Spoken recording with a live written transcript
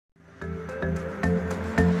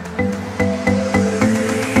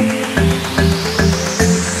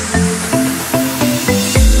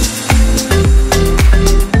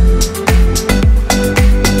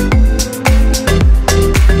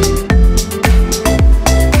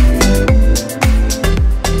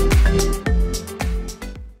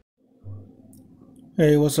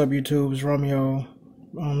Hey, what's up YouTube? It's Romeo.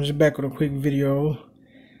 Just back with a quick video.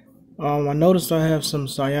 I noticed I have some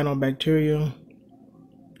cyanobacteria.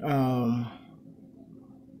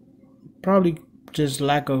 Probably just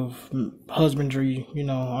lack of husbandry,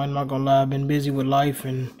 I'm not gonna lie, I've been busy with life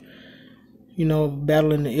and,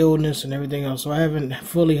 battling the illness and everything else. So I haven't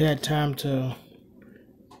fully had time to,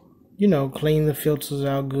 clean the filters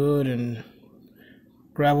out good and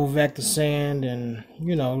gravel vac the sand and,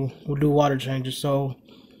 we'll do water changes. So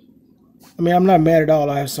I'm not mad at all.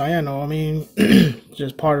 I have cyano.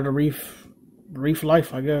 Just part of the reef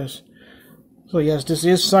life, I guess. So yes, this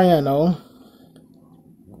is cyano.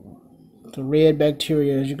 The red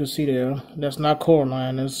bacteria, as you can see there. That's not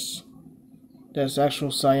coralline. That's actual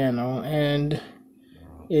cyano, and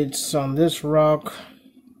it's on this rock.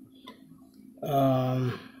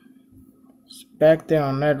 It's back there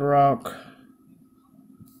on that rock.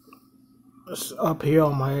 It's up here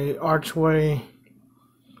on my archway.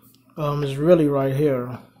 It's really right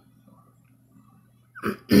here.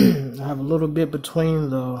 I have a little bit between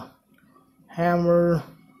the hammer.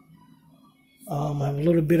 I have a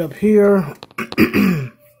little bit up here.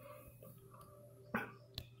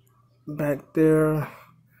 Back there.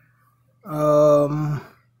 And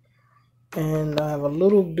I have a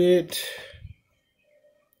little bit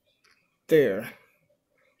there.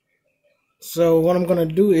 So what I'm gonna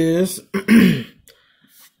do is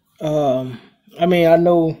I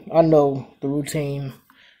know the routine.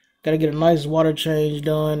 Gotta get a nice water change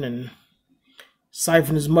done and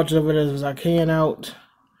siphon as much of it as I can out.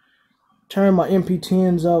 Turn my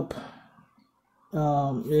MP10s up.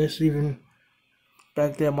 It's even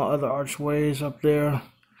back there, my other archways up there.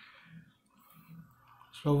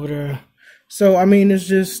 It's over there. So it's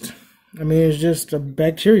just a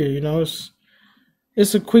bacteria,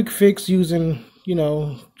 it's a quick fix using,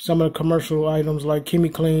 some of the commercial items like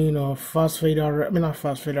ChemiClean or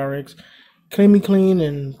ChemiClean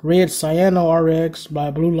and Red Cyano RX by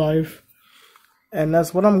Blue Life. And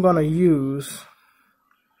that's what I'm gonna use.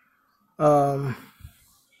 There's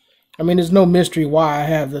no mystery why I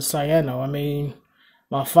have the cyano.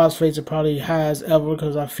 My phosphates are probably high as ever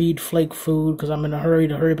because I feed flake food because I'm in a hurry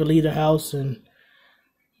to leave the house and,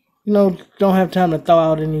 don't have time to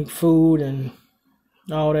thaw out any food and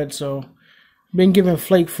all that. So been giving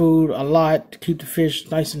flake food a lot to keep the fish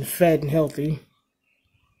nice and fat and healthy.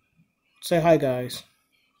 Say hi, guys.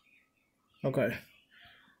 Okay.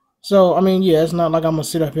 So, yeah, it's not like I'm going to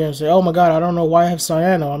sit up here and say, oh my God, I don't know why I have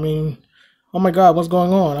cyano. Oh my God, what's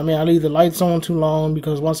going on? I leave the lights on too long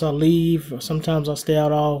because once I leave, sometimes I stay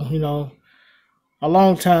out a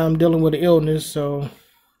long time dealing with the illness. So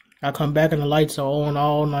I come back and the lights are on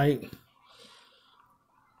all night.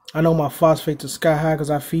 I know my phosphates are sky high because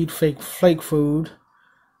I feed flake food.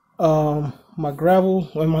 My gravel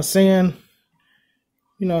and my sand,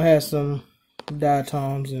 has some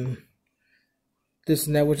diatoms and this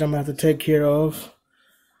and that, which I'm going to have to take care of.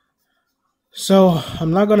 So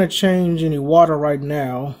I'm not going to change any water right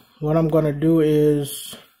now. What I'm going to do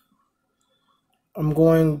is I'm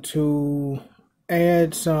going to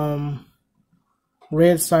add some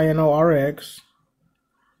Red Cyano RX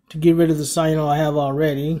to get rid of the cyano I have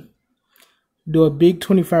already. Do a big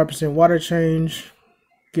 25% water change.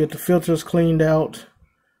 Get the filters cleaned out.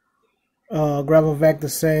 Gravel vac the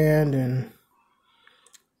sand and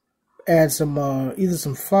add some either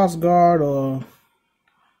some Phosguard or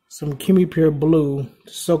some ChemiPure Blue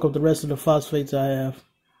to soak up the rest of the phosphates I have.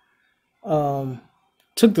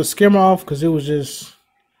 Took the skimmer off because it was just,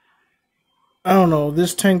 I don't know,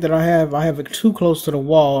 this tank that I have it too close to the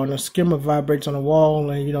wall and the skimmer vibrates on the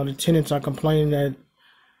wall, and the tenants are complaining that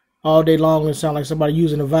all day long it sounds like somebody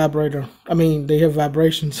using a vibrator. They hear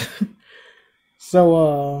vibrations.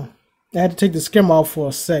 So I had to take the skimmer off for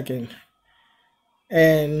a second.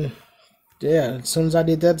 And yeah, as soon as I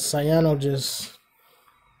did that, cyano just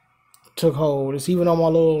took hold. It's even on my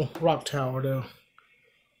little rock tower there.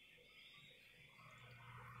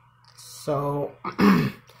 So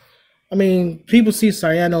people see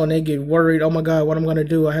cyano and they get worried. Oh my God, what I'm gonna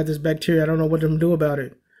do? I have this bacteria. I don't know what to do about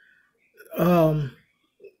it.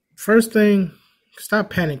 First thing,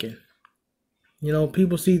 stop panicking.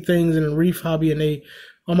 People see things in the reef hobby and they,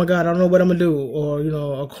 oh my God, I don't know what I'm gonna do. Or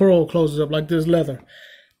a coral closes up like this leather.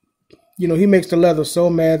 He makes the leather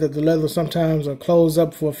so mad that the leather sometimes will close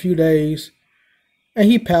up for a few days. And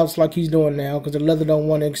he pouts like he's doing now because the leather don't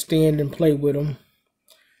want to extend and play with him.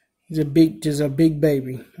 He's just a big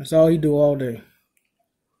baby. That's all he do all day.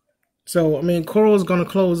 So, coral is going to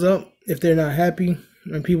close up if they're not happy.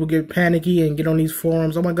 And people get panicky and get on these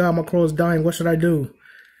forums. Oh my God, my coral is dying. What should I do?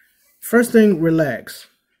 First thing, relax.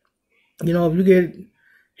 If you get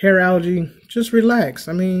hair algae, just relax.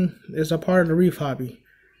 I mean, it's a part of the reef hobby.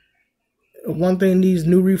 One thing these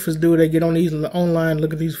new reefers do, they get on these online,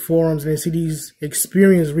 look at these forums, and they see these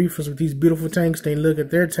experienced reefers with these beautiful tanks. They look at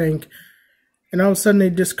their tank, and all of a sudden they're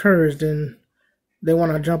discouraged, and they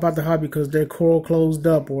want to jump out the hobby because their coral closed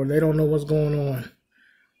up or they don't know what's going on.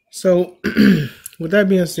 So, with that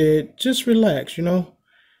being said, just relax, you know.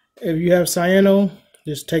 If you have cyano,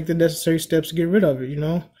 just take the necessary steps to get rid of it, you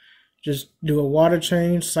know. Just do a water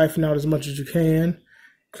change, siphon out as much as you can.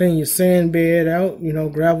 Clean your sand bed out, you know,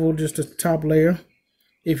 gravel just the top layer.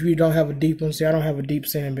 If you don't have a deep one, see, I don't have a deep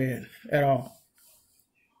sand bed at all.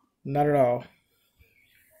 Not at all.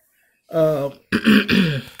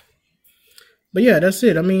 But yeah, that's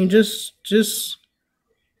it. I mean, just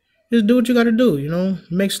do what you gotta do, you know.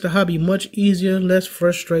 Makes the hobby much easier, less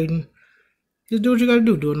frustrating. Just do what you gotta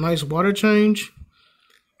do. Do a nice water change.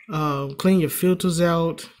 Clean your filters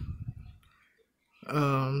out.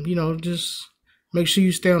 You know, just make sure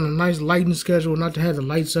you stay on a nice lighting schedule, not to have the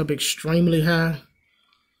lights up extremely high.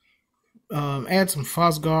 Add some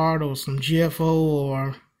Phosguard or some GFO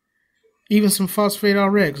or even some phosphate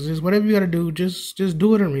RX. Just whatever you gotta do, just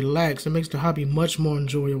do it and relax. It makes the hobby much more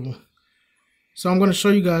enjoyable. So I'm gonna show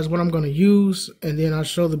you guys what I'm gonna use, and then I'll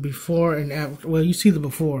show the before and after. Well, you see the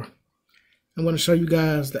before. I'm gonna show you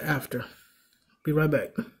guys the after. Be right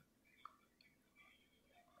back.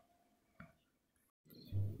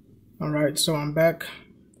 Alright, so I'm back.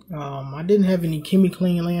 I didn't have any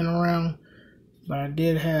Chemi-Clean laying around, but I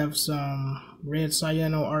did have some red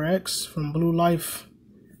Cyano RX from Blue Life.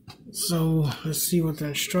 So let's see what the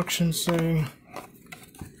instructions say.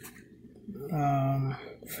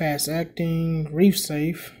 Fast acting, reef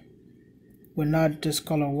safe, would not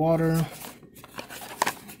discolor water.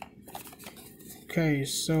 Okay,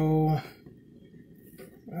 so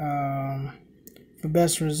for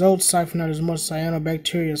best results, siphon out as much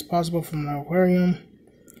cyanobacteria as possible from the aquarium.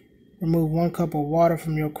 Remove 1 cup of water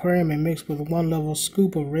from your aquarium and mix with 1 level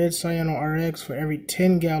scoop of red Cyano RX for every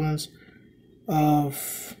 10 gallons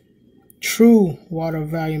of true water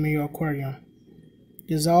volume in your aquarium.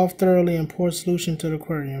 Dissolve thoroughly and pour solution to the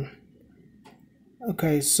aquarium.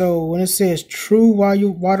 Okay, so when it says true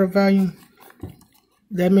water volume,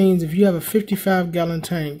 that means if you have a 55-gallon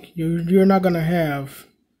tank, you're not going to have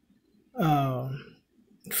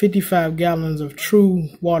 55 gallons of true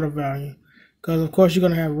water volume, because of course you're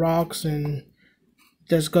going to have rocks and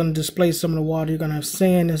that's going to displace some of the water. You're going to have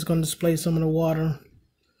sand that's going to displace some of the water.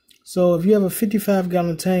 So if you have a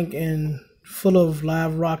 55-gallon tank and full of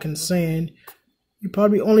live rock and sand, you're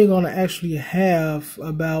probably only going to actually have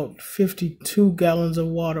about 52 gallons of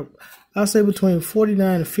water. I'll say between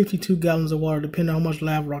 49 and 52 gallons of water, depending on how much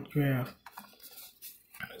live rock you have.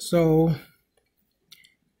 So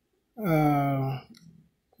 1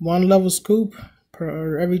 level scoop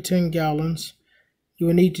per every 10 gallons. You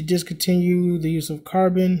will need to discontinue the use of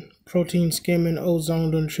carbon, protein skimming,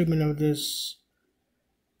 ozone during treatment of this.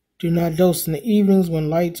 Do not dose in the evenings when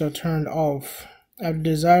lights are turned off. After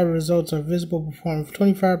desired results are visible, perform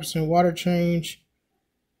 25% water change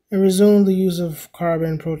and resume the use of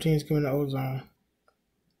carbon, protein skimming, and ozone.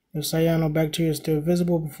 If cyanobacteria is still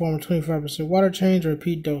visible, perform 25% water change or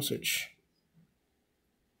repeat dosage.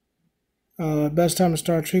 Best time to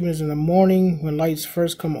start treatment is in the morning when lights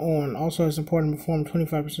first come on. Also, it's important to perform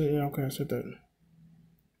 25%. Yeah, okay, I said that.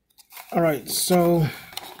 Alright, so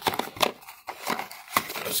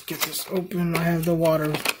let's get this open. I have the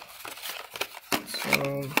water.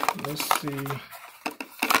 So let's see.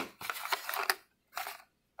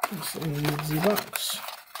 It's in the box.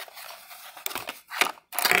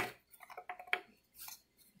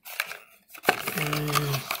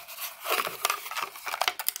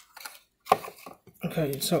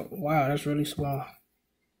 Okay, so wow, that's really small.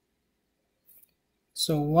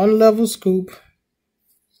 So 1 level scoop,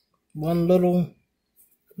 1 little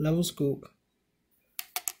level scoop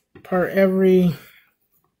per every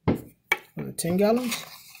 10 gallons.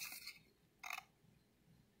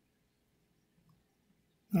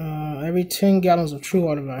 Every 10 gallons of true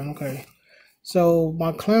water volume. Okay, so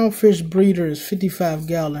my clownfish breeder is 55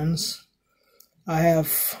 gallons. I have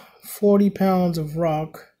 40 pounds of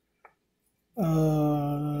rock.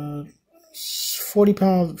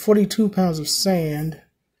 42 pounds of sand.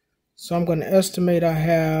 So I'm going to estimate I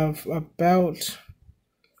have about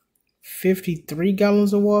 53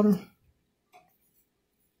 gallons of water.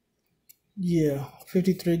 Yeah,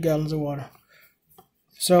 53 gallons of water.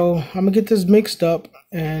 So I'm going to get this mixed up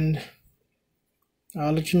and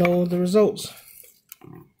I'll let you know the results.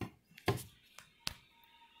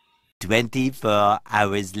 24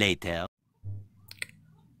 hours later.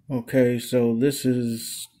 Okay, so this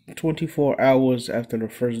is 24 hours after the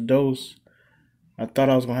first dose. I thought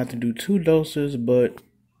I was gonna have to do 2 doses, but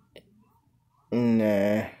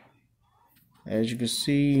nah. As you can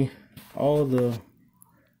see, all the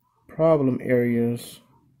problem areas,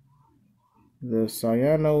 the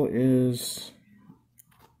cyano is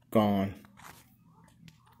gone.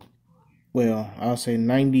 Well, I'll say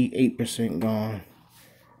 98% gone.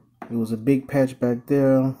 It was a big patch back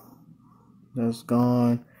there. That's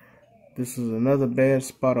gone. This is another bad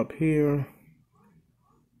spot up here.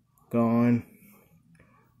 Gone.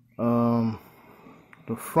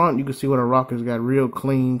 The front, you can see where the rock has got real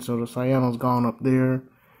clean, so the cyano's gone up there.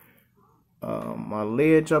 My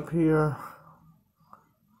ledge up here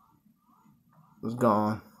is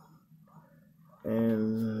gone.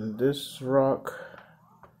 And this rock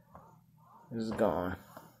is gone.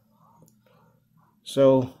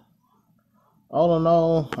 So, all in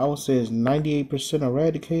all, I would say it's 98%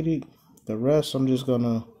 eradicated. The rest, I'm just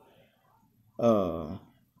gonna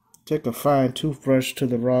take a fine toothbrush to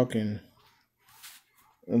the rock and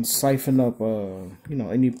siphon up, you know,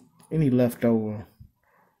 any leftover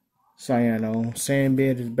cyano. Sand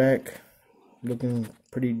bed is back, looking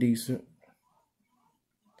pretty decent.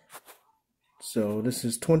 So this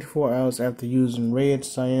is 24 hours after using Red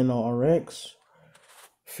Cyano RX.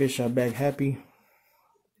 Fish are back happy.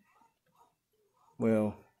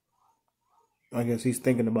 Well, I guess he's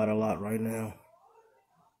thinking about it a lot right now.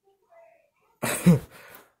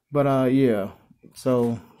 But yeah,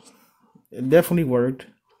 so it definitely worked.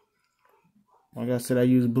 Like I said, I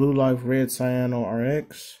used Blue Life Red Cyano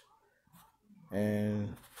RX,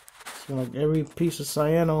 and it's like every piece of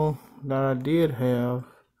cyano that I did have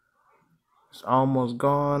is almost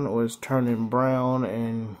gone, or it's turning brown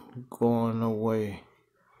and going away.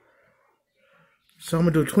 So I'm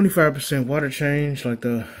gonna do a 25% water change, like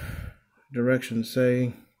the directions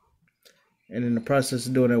say. And in the process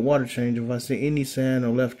of doing that water change, if I see any sand or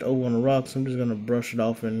left over on the rocks, I'm just gonna brush it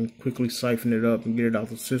off and quickly siphon it up and get it out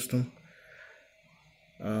the system.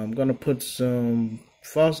 I'm gonna put some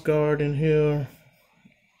Guard in here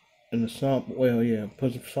in the sump. Well, yeah,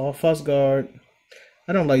 put some Guard.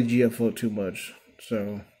 I don't like GFO too much,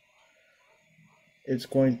 so it's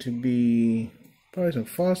going to be probably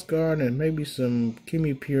some Guard and maybe some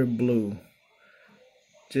Kimi Pure Blue,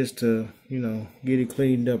 just to, you know, get it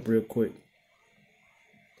cleaned up real quick.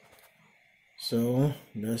 So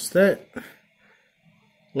that's that.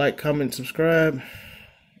 Like, comment, subscribe,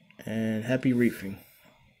 and happy reefing.